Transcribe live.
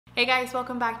Hey guys,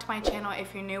 welcome back to my channel.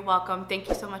 If you're new, welcome. Thank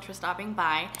you so much for stopping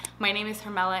by. My name is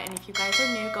Hermela, and if you guys are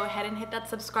new, go ahead and hit that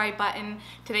subscribe button.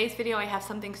 Today's video, I have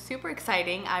something super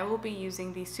exciting. I will be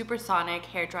using the Supersonic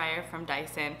Hair Dryer from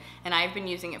Dyson, and I've been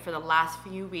using it for the last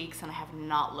few weeks, and I have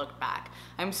not looked back.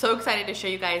 I'm so excited to show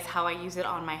you guys how I use it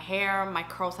on my hair. My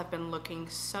curls have been looking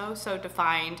so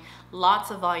defined, lots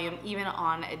of volume, even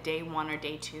on a day 1 or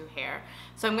day 2 hair.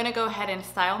 So I'm gonna go ahead and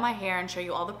style my hair and show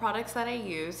you all the products that I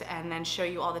use, and then show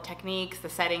you all the techniques, the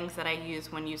settings that I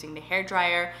use when using the hair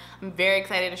dryer. I'm very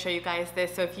excited to show you guys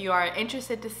this, so if you are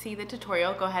interested to see the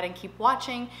tutorial, go ahead and keep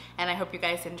watching, and I hope you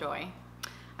guys enjoy.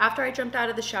 After I jumped out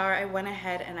of the shower, I went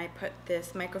ahead and I put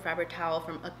this microfiber towel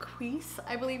from ENQUIRES,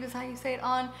 I believe is how you say it,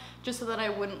 on, just so that I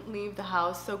wouldn't leave the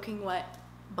house soaking wet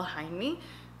behind me.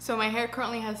 So my hair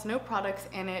currently has no products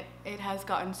in it. It has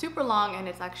gotten super long, and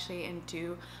it's actually in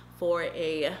due for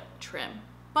a trim.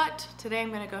 But today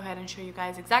I'm gonna go ahead and show you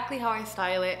guys exactly how I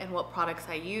style it and what products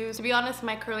I use. To be honest,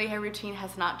 my curly hair routine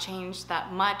has not changed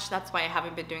that much. That's why I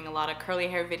haven't been doing a lot of curly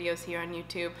hair videos here on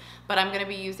YouTube. But I'm gonna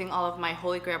be using all of my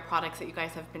holy grail products that you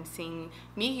guys have been seeing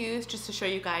me use, just to show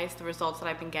you guys the results that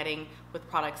I've been getting with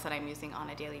products that I'm using on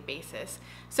a daily basis.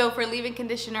 So for leave-in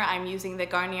conditioner, I'm using the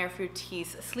Garnier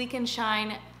Fructis Sleek and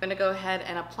Shine. I'm gonna go ahead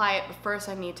and apply it, but first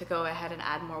I need to go ahead and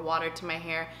add more water to my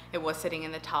hair. It was sitting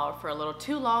in the towel for a little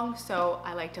too long, so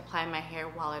I like to apply my hair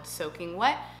while it's soaking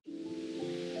wet.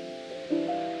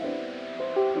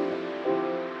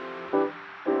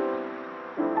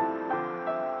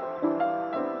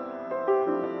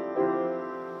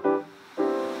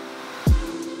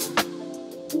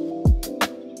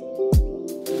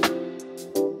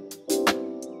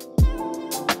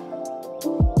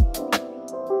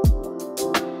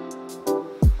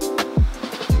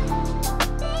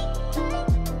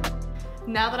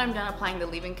 Now that I'm done applying the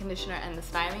leave-in conditioner and the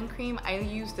styling cream, I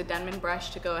use the Denman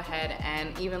brush to go ahead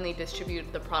and evenly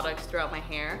distribute the products throughout my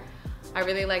hair. I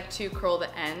really like to curl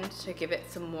the end to give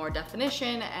it some more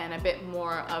definition and a bit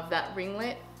more of that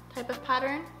ringlet type of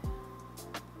pattern.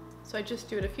 So I just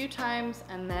do it a few times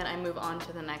and then I move on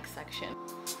to the next section.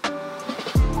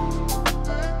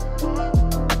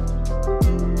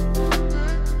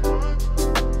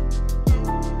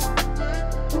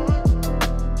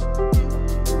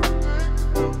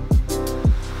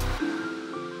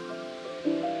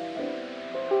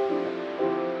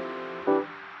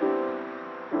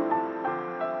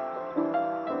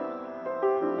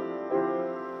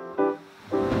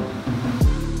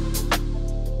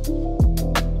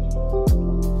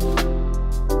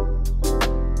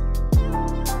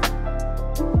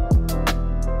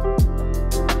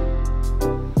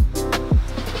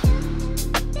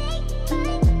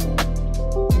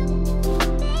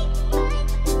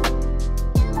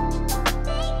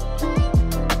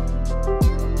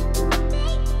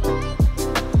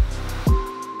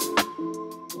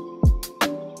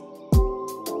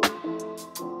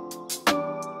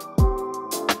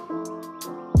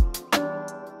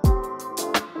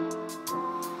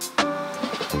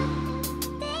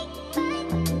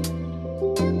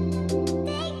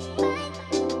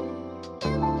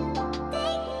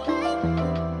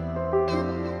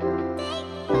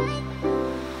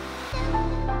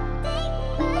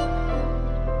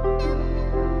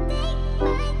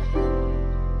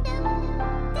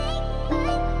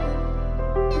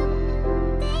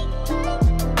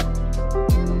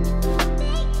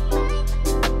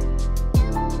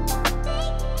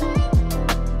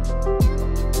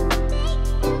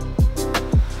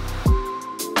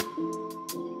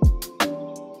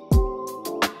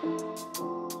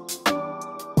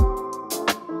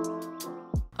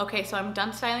 Okay, so I'm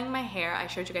done styling my hair. I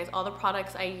showed you guys all the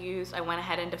products I used. I went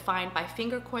ahead and defined by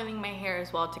finger coiling my hair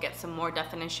as well to get some more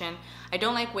definition. I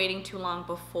don't like waiting too long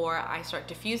before I start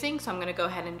diffusing, so I'm gonna go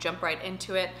ahead and jump right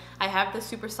into it. I have the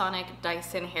Supersonic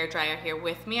Dyson hair dryer here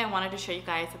with me. I wanted to show you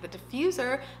guys that the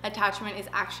diffuser attachment is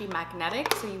actually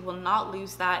magnetic, so you will not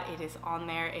lose that. It is on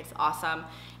there, it's awesome.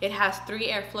 It has 3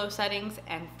 airflow settings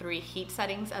and 3 heat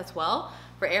settings as well.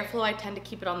 For airflow, I tend to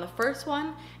keep it on the first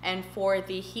one, and for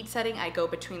the heat setting, I go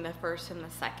between the first and the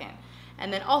second.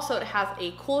 And then also it has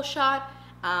a cool shot,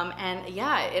 and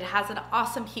yeah, it has an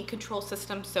awesome heat control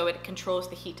system, so it controls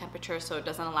the heat temperature so it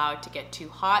doesn't allow it to get too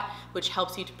hot, which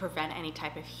helps you to prevent any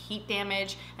type of heat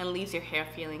damage and leaves your hair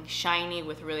feeling shiny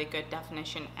with really good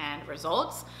definition and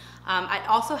results. It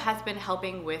also has been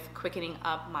helping with quickening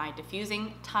up my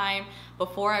diffusing time.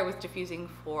 Before, I was diffusing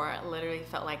for literally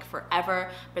felt like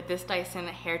forever, but this Dyson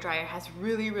hair dryer has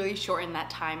really shortened that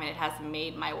time, and it has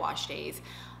made my wash days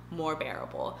more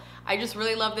bearable. I just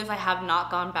really love this. I have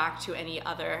not gone back to any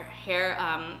other hair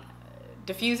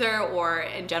diffuser or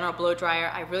in general blow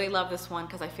dryer. I really love this one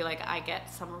because I feel like I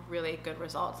get some really good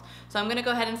results. So I'm gonna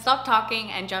go ahead and stop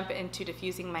talking and jump into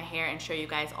diffusing my hair and show you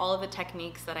guys all of the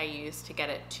techniques that I use to get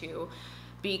it to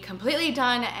be completely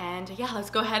done. And yeah, let's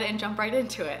go ahead and jump right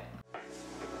into it.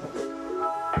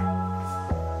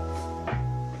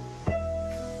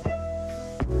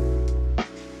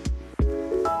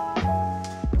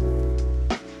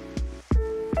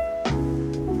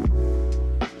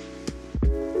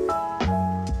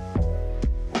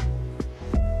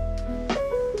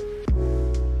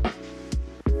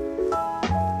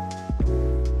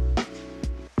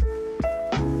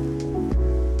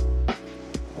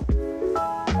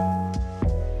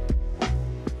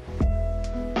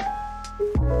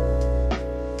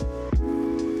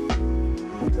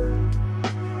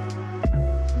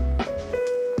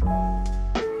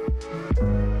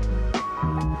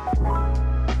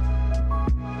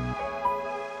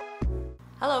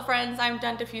 Hello friends, I'm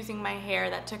done diffusing my hair.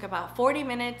 That took about 40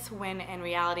 minutes when in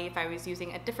reality if I was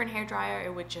using a different hair dryer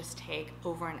it would just take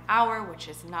over an hour, which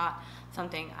is not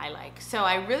something I like. So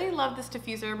I really love this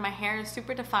diffuser. My hair is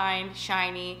super defined,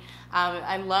 shiny.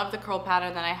 I love the curl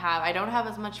pattern that I have. I don't have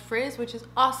as much frizz, which is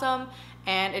awesome,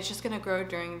 and it's just gonna grow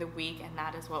during the week, and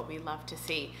that is what we love to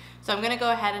see. So I'm gonna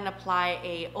go ahead and apply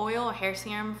a hair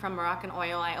serum from Moroccan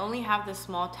Oil. I only have this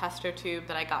small tester tube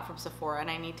that I got from Sephora, and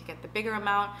I need to get the bigger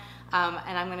amount.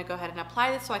 And I'm gonna go ahead and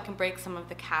apply this so I can break some of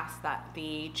the cast that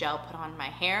the gel put on my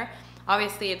hair.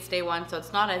 Obviously it's day one, so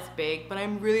it's not as big, but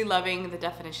I'm really loving the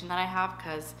definition that I have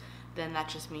because then that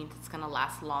just means it's gonna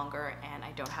last longer and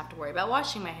I don't have to worry about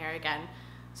washing my hair again.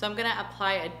 So I'm gonna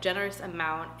apply a generous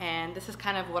amount, and this is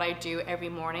kind of what I do every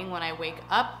morning when I wake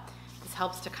up. This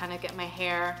helps to kind of get my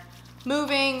hair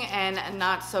moving and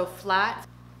not so flat.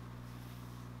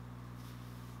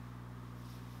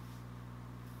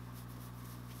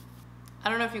 I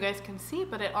don't know if you guys can see,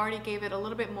 but it already gave it a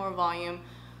little bit more volume.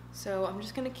 So I'm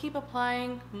just gonna keep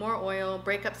applying more oil,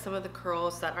 break up some of the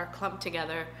curls that are clumped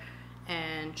together,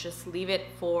 and just leave it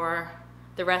for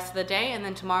the rest of the day. And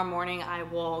then tomorrow morning I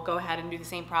will go ahead and do the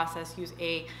same process, use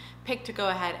a pick to go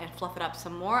ahead and fluff it up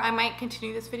some more. I might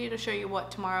continue this video to show you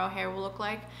what tomorrow hair will look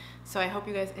like. So I hope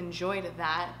you guys enjoyed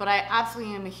that. But I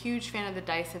absolutely am a huge fan of the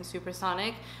Dyson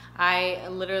Supersonic. I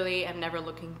literally am never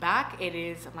looking back. It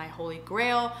is my holy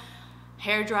grail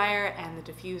hair dryer and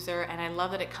the diffuser, and I love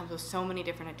that it comes with so many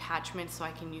different attachments, so I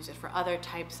can use it for other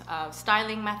types of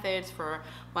styling methods, for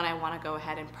when I want to go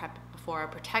ahead and prep it before a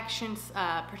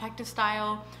protective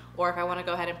style, or if I want to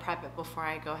go ahead and prep it before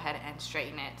I go ahead and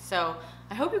straighten it. So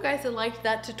I hope you guys liked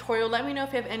that tutorial. Let me know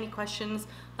if you have any questions.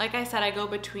 Like I said, I go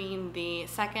between the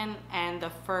second and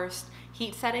the first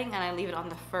heat setting, and I leave it on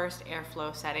the first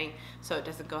airflow setting so it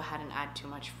doesn't go ahead and add too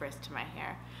much frizz to my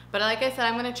hair. But like I said,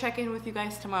 I'm going to check in with you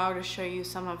guys tomorrow to show you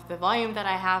some of the volume that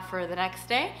I have for the next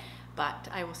day. But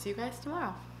I will see you guys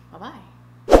tomorrow.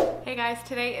 Bye-bye. Hey guys,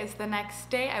 today is the next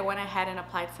day. I went ahead and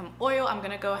applied some oil. I'm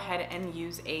going to go ahead and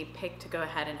use a pick to go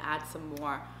ahead and add some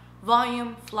more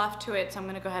volume, fluff to it. So I'm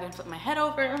going to go ahead and flip my head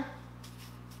over,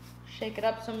 shake it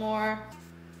up some more.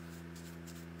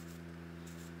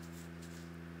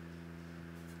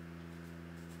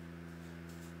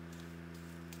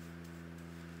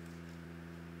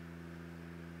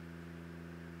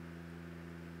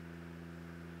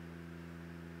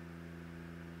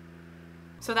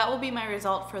 So that will be my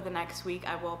result for the next week.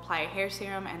 I will apply a hair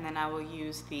serum, and then I will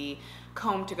use the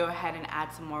comb to go ahead and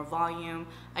add some more volume.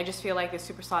 I just feel like the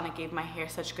Supersonic gave my hair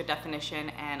such good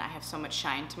definition, and I have so much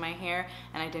shine to my hair,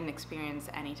 and I didn't experience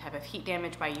any type of heat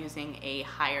damage by using a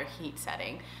higher heat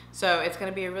setting. So it's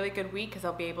gonna be a really good week because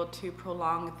I'll be able to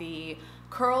prolong the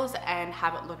curls and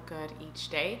have it look good each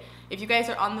day. If you guys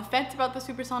are on the fence about the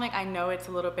Supersonic, I know it's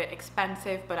a little bit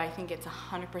expensive, but I think it's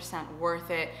 100%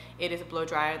 worth it. It is a blow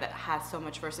dryer that has so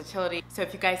much versatility. So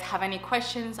if you guys have any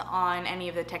questions on any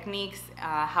of the techniques,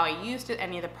 how I used it,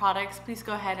 any of the products, please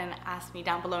go ahead and ask me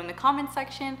down below in the comment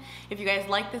section. If you guys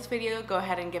like this video, go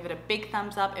ahead and give it a big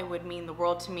thumbs up. It would mean the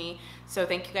world to me. So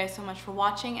thank you guys so much for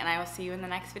watching, and I will see you in the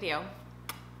next video.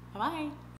 Bye-bye.